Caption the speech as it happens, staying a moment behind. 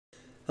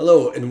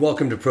Hello and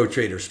welcome to Pro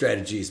Trader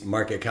Strategies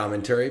market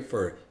commentary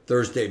for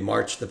Thursday,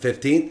 March the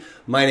 15th.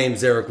 My name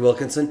is Eric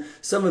Wilkinson.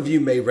 Some of you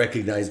may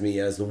recognize me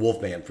as the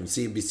Wolfman from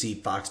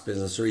CNBC, Fox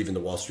Business, or even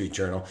the Wall Street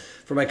Journal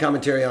for my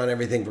commentary on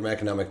everything from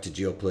economic to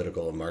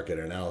geopolitical and market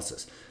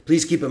analysis.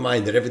 Please keep in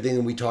mind that everything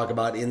that we talk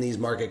about in these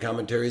market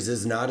commentaries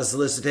is not a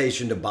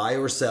solicitation to buy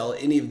or sell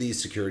any of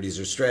these securities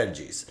or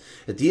strategies.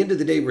 At the end of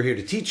the day, we're here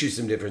to teach you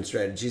some different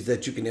strategies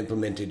that you can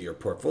implement into your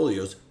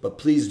portfolios, but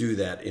please do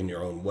that in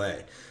your own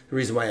way. The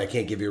reason why I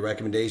can't give you a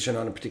recommendation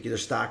on a particular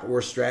stock or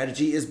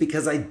strategy is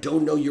because I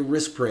don't know your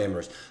risk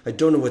parameters. I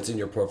don't know what's in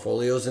your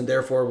portfolios, and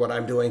therefore what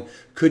I'm doing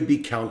could be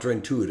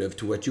counterintuitive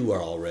to what you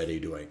are already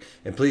doing.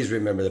 And please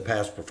remember the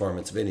past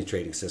performance of any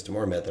trading system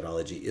or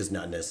methodology is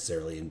not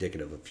necessarily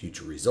indicative of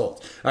future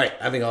results. All right,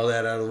 having all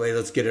that out of the way,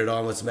 let's get it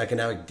on with some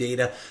economic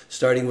data.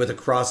 Starting with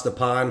across the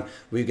pond,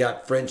 we've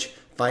got French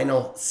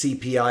final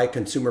CPI,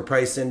 Consumer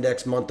Price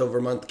Index, month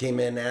over month came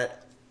in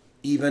at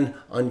even,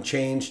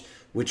 unchanged,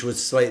 which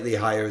was slightly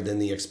higher than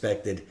the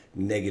expected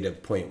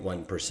negative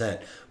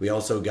 0.1%. We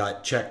also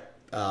got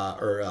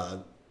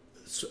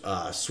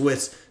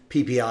Swiss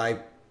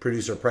PPI,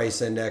 Producer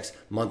Price Index,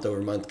 month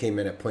over month came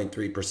in at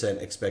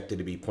 0.3%, expected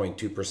to be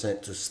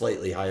 0.2%, so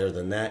slightly higher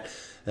than that.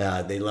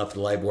 They left the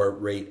LIBOR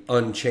rate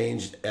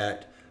unchanged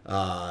at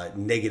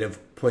negative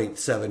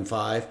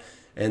 0.75.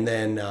 And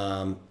then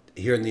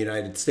here in the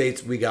United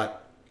States, we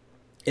got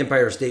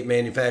Empire State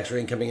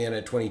Manufacturing coming in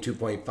at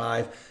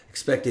 22.5,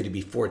 expected to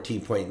be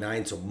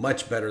 14.9, so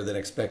much better than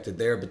expected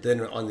there. But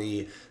then on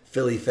the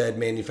Philly Fed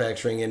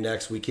Manufacturing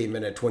Index, we came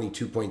in at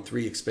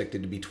 22.3,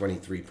 expected to be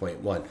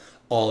 23.1.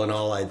 All in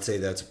all, I'd say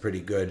that's a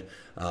pretty good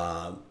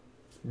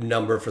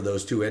number for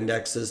those two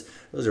indexes.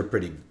 Those are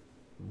pretty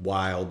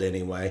wild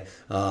anyway.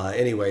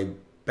 Anyway,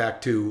 back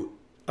to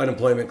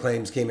unemployment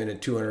claims came in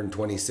at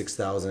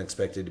 226,000,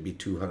 expected to be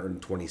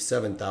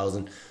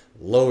 227,000.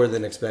 Lower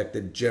than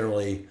expected,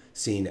 generally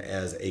seen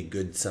as a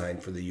good sign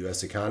for the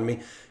U.S. economy.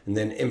 And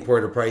then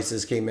importer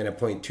prices came in at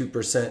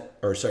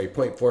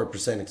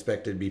 0.4%,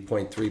 expected to be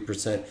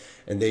 0.3%.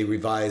 And they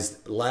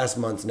revised last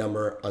month's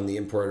number on the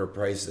importer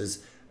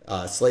prices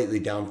slightly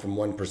down from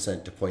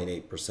 1% to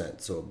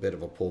 0.8%. So a bit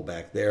of a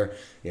pullback there.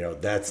 You know,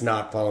 that's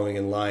not following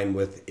in line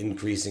with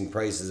increasing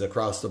prices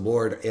across the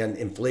board and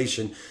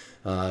inflation.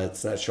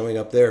 It's not showing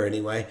up there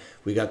anyway.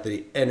 We got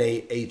the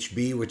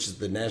NAHB, which is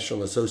the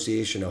National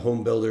Association of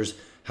Home Builders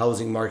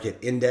Housing Market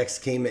Index,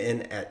 came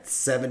in at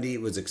 70.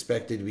 It was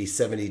expected to be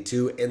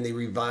 72, and they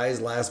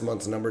revised last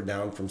month's number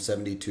down from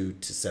 72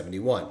 to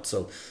 71.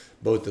 So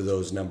both of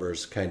those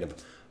numbers kind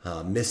of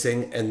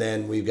missing. And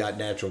then we've got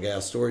natural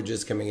gas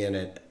storages coming in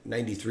at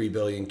 93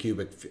 billion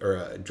cubic, or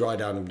a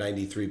drawdown of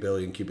 93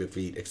 billion cubic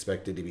feet,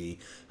 expected to be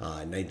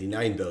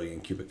 99 billion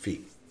cubic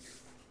feet.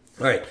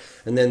 All right,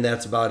 and then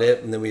that's about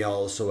it. And then we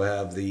also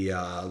have the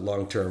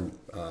long-term,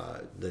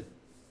 the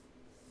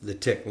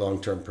tick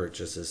long-term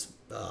purchases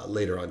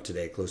later on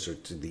today, closer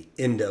to the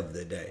end of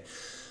the day.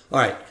 All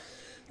right,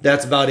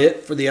 that's about it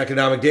for the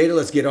economic data.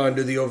 Let's get on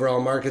to the overall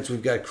markets.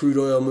 We've got crude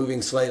oil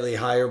moving slightly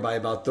higher by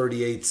about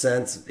 38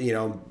 cents. You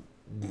know,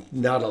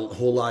 not a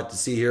whole lot to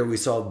see here. We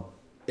saw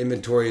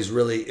inventories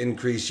really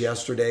increase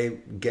yesterday.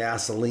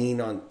 Gasoline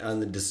on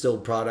the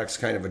distilled products,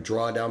 kind of a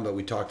drawdown, but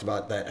we talked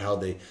about that, how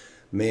the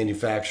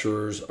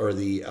manufacturers or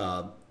the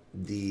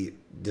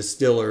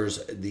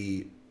distillers,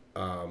 the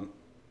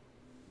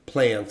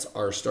plants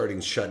are starting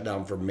to shut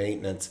down for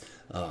maintenance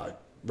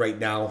right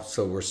now.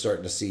 So we're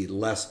starting to see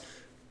less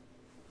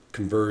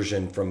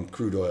conversion from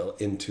crude oil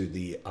into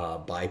the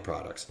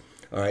byproducts.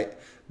 All right.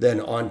 Then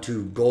on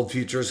to gold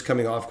futures,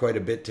 coming off quite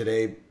a bit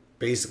today,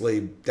 basically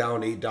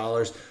down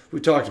 $8. We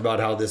talked about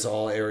how this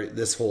whole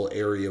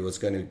area was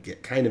going to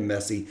get kind of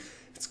messy.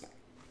 It's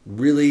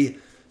really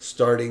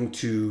starting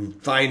to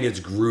find its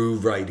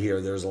groove right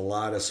here. There's a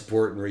lot of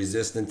support and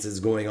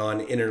resistances going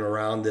on in and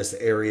around this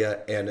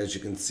area, and as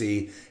you can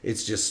see,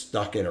 it's just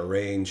stuck in a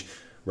range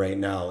right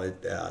now.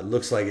 It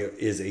looks like it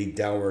is a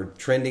downward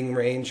trending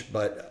range,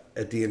 but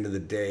at the end of the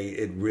day,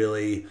 it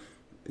really,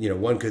 you know,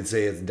 one could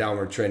say it's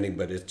downward trending,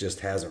 but it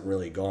just hasn't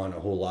really gone a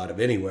whole lot of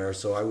anywhere.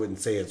 So I wouldn't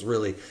say it's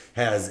really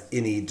has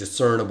any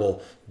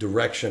discernible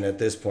direction at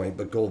this point,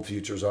 but gold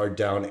futures are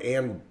down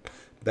and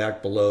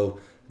back below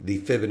the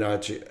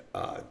Fibonacci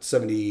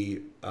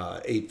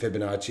 78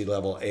 Fibonacci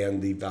level and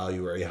the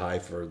value area high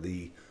for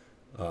the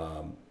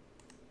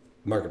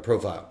market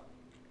profile.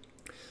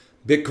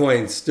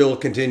 Bitcoin still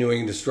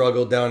continuing to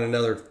struggle, down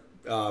another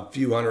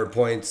few hundred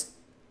points,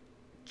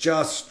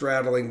 just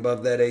straddling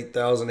above that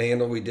 8,000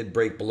 handle. We did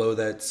break below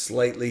that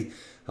slightly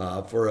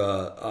for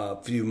a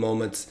few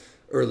moments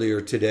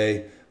earlier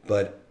today,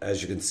 but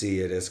as you can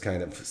see, it has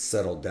kind of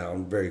settled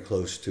down very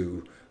close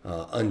to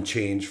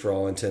unchanged for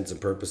all intents and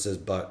purposes,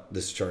 but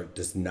this chart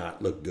does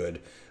not look good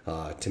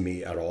to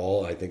me at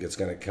all. I think it's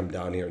going to come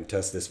down here and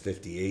test this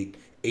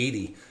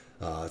 58.80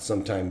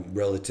 sometime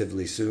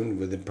relatively soon,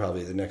 within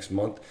probably the next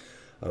month,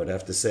 I would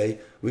have to say.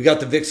 We got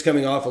the VIX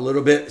coming off a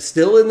little bit,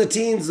 still in the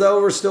teens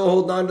though. We're still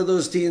holding on to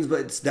those teens,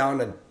 but it's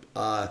down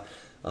a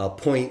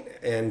point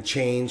and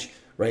change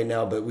right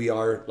now, but we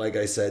are, like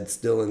I said,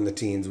 still in the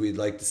teens. We'd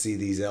like to see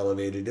these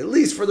elevated, at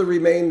least for the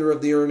remainder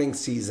of the earnings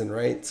season,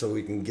 right? So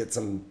we can get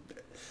some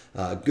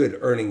good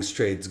earnings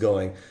trades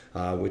going,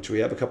 which we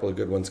have a couple of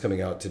good ones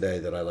coming out today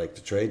that I like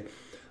to trade.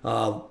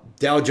 Dow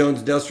Jones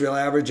Industrial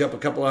Average up a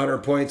couple of 100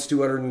 points,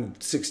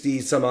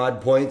 260 some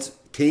odd points.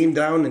 Came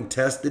down and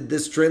tested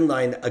this trend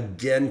line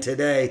again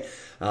today.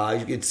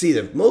 You can see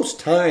that most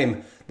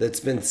time that's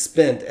been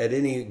spent at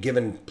any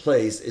given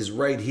place is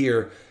right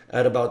here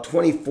at about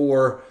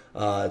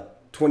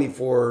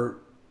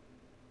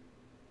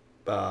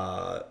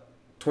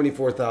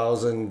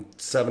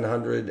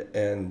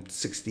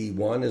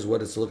 24,761 is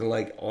what it's looking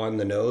like on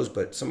the nose,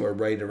 but somewhere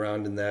right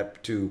around in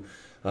that to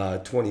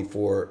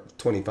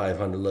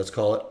 2,500, let's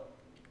call it.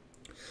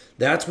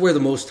 That's where the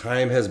most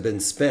time has been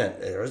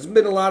spent. There's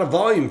been a lot of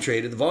volume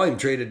traded. The volume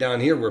traded down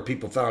here where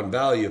people found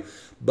value,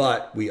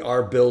 but we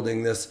are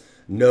building this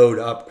node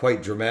up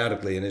quite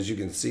dramatically. And as you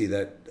can see,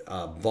 that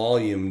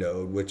volume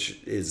node,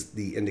 which is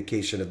the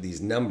indication of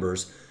these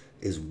numbers,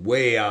 is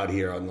way out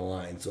here on the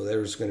line. So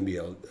there's going to be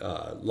a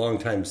long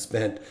time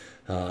spent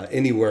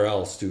anywhere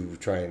else to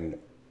try and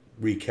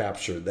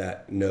recapture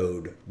that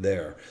node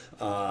there.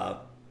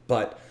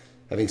 But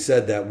having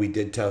said that, we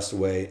did test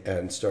away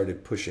and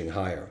started pushing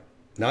higher.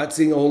 Not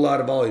seeing a whole lot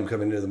of volume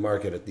coming into the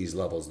market at these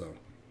levels, though.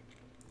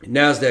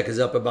 NASDAQ is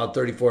up about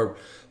 34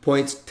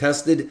 points.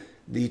 Tested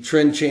the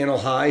trend channel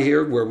high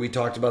here, where we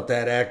talked about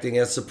that acting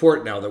as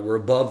support now that we're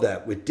above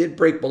that. We did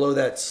break below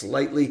that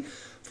slightly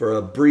for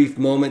a brief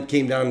moment,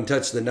 came down and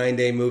touched the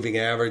 9-day moving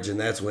average, and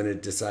that's when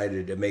it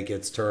decided to make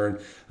its turn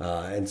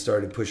and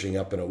started pushing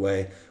up and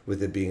away,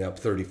 with it being up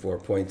 34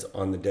 points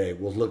on the day.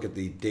 We'll look at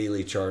the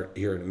daily chart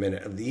here in a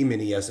minute of the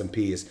E-mini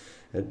S&Ps.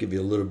 That'll give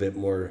you a little bit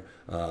more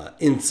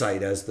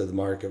insight as to the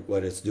market,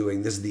 what it's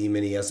doing. This is the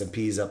E-mini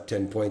S&Ps up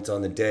 10 points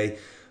on the day.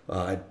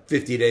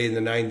 50-day and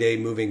the 9-day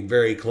moving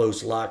very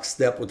close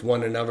lockstep with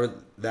one another.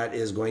 That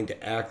is going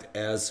to act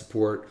as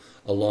support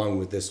along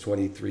with this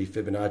 23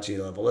 Fibonacci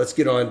level. Let's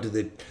get on to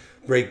the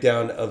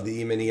breakdown of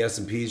the E-mini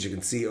S&Ps. You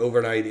can see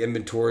overnight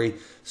inventory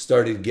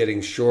started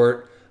getting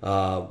short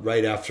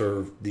right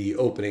after the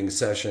opening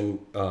session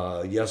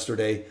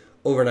yesterday.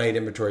 Overnight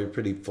inventory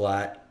pretty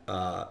flat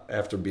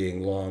after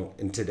being long,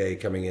 and today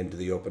coming into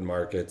the open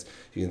markets,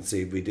 you can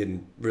see we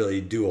didn't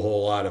really do a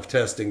whole lot of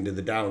testing to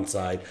the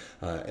downside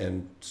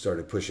and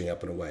started pushing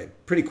up and away.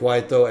 Pretty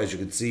quiet though, as you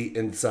can see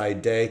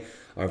inside day.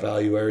 Our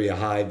value area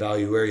high,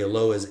 value area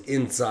low is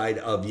inside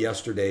of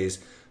yesterday's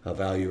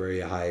value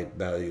area high,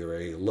 value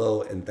area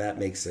low, and that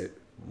makes it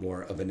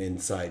more of an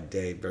inside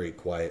day, very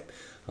quiet.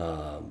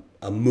 A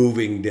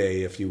moving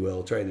day, if you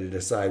will, trying to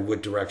decide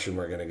what direction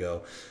we're going to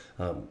go.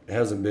 It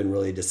hasn't been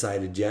really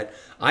decided yet.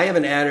 I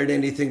haven't added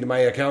anything to my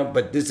account,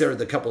 but these are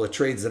the couple of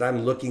trades that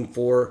I'm looking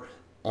for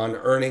on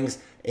earnings,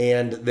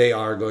 and they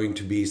are going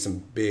to be some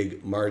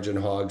big margin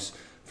hogs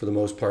for the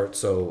most part.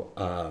 So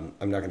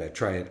I'm not going to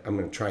try it. I'm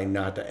going to try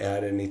not to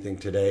add anything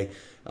today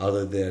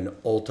other than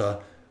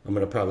ULTA. I'm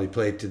going to probably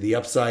play it to the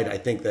upside. I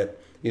think that,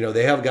 you know,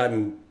 they have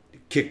gotten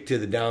kicked to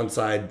the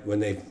downside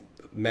when they've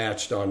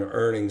matched on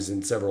earnings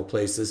in several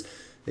places.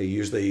 They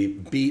usually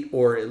beat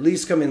or at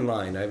least come in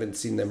line. I haven't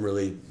seen them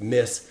really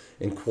miss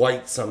in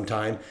quite some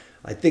time.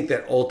 I think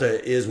that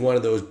ULTA is one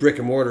of those brick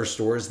and mortar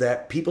stores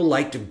that people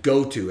like to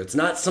go to. It's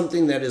not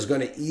something that is going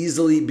to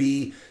easily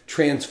be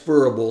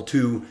transferable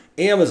to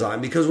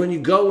Amazon, because when you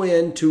go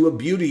into a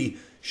beauty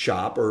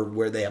shop or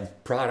where they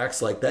have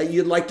products like that,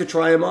 you'd like to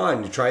try them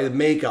on. You try the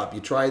makeup, you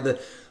try the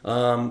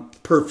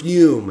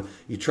perfume,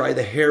 you try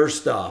the hair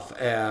stuff,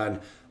 and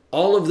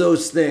all of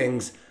those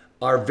things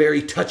are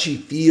very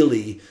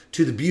touchy-feely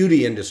to the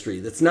beauty industry.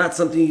 That's not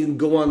something you can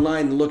go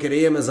online and look at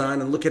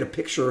Amazon and look at a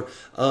picture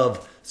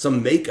of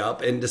some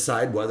makeup and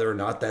decide whether or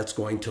not that's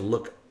going to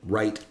look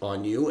right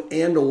on you,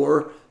 and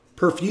or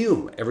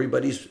perfume.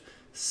 Everybody's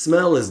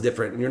smell is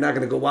different, and you're not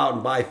going to go out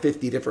and buy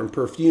 50 different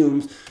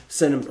perfumes,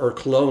 send them, or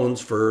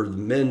colognes for the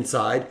men's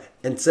side,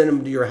 and send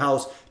them to your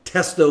house,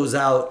 test those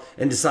out,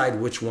 and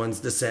decide which ones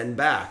to send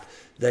back.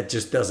 That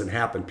just doesn't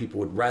happen. People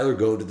would rather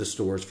go to the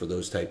stores for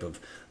those type of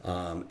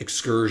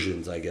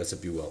excursions, I guess,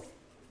 if you will.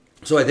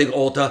 So I think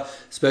ULTA,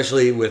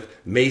 especially with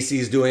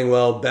Macy's doing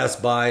well,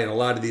 Best Buy, and a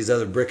lot of these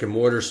other brick and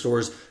mortar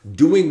stores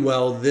doing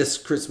well this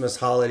Christmas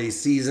holiday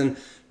season,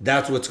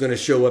 that's what's going to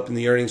show up in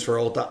the earnings for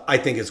ULTA. I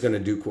think it's going to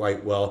do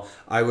quite well.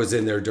 I was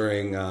in there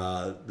during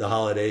the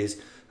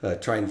holidays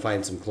trying to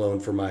find some cologne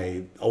for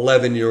my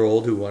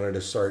 11-year-old who wanted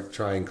to start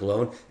trying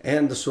cologne,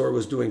 and the store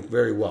was doing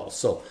very well.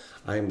 So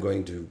I'm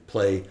going to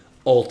play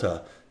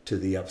ULTA to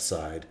the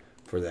upside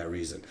for that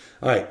reason.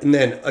 All right, and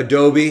then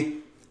Adobe.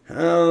 I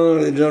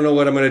don't know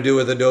what I'm going to do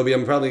with Adobe.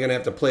 I'm probably going to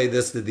have to play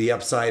this to the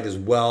upside as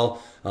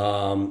well,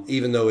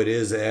 even though it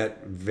is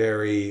at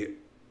very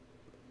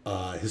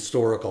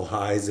historical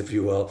highs, if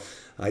you will.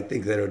 I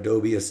think that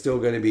Adobe is still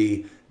going to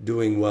be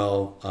doing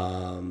well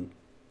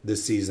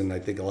this season. I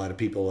think a lot of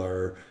people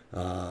are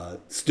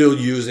still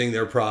using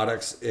their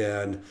products,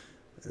 and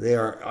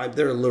they're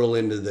a little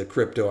into the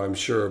crypto, I'm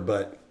sure,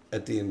 but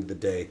at the end of the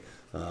day,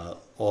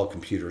 all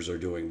computers are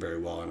doing very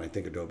well, and I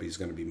think Adobe is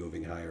going to be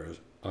moving higher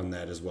on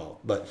that as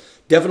well. But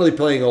definitely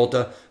playing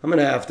ULTA. I'm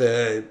going to have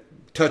to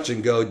touch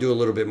and go, do a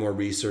little bit more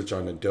research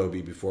on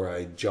Adobe before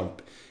I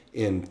jump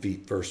in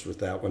feet first with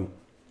that one.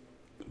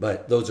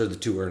 But those are the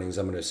two earnings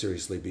I'm going to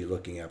seriously be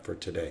looking at for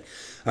today.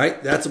 All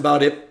right, that's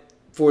about it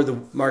for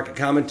the market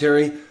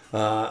commentary.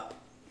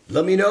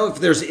 Let me know if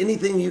there's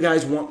anything you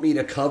guys want me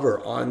to cover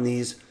on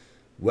these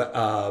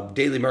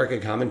daily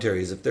market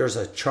commentaries. If there's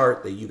a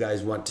chart that you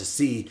guys want to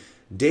see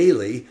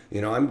daily,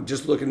 I'm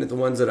just looking at the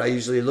ones that I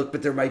usually look,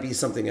 but there might be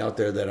something out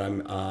there that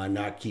I'm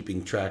not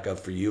keeping track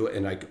of for you,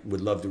 and I would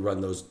love to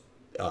run those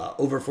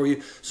over for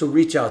you. So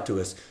reach out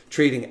to us,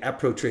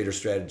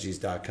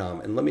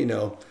 trading@protraderstrategies.com, and let me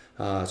know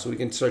so we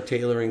can start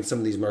tailoring some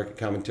of these market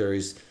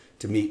commentaries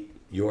to meet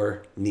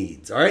your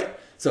needs. All right,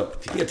 so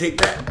if you can take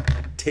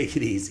that, take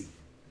it easy.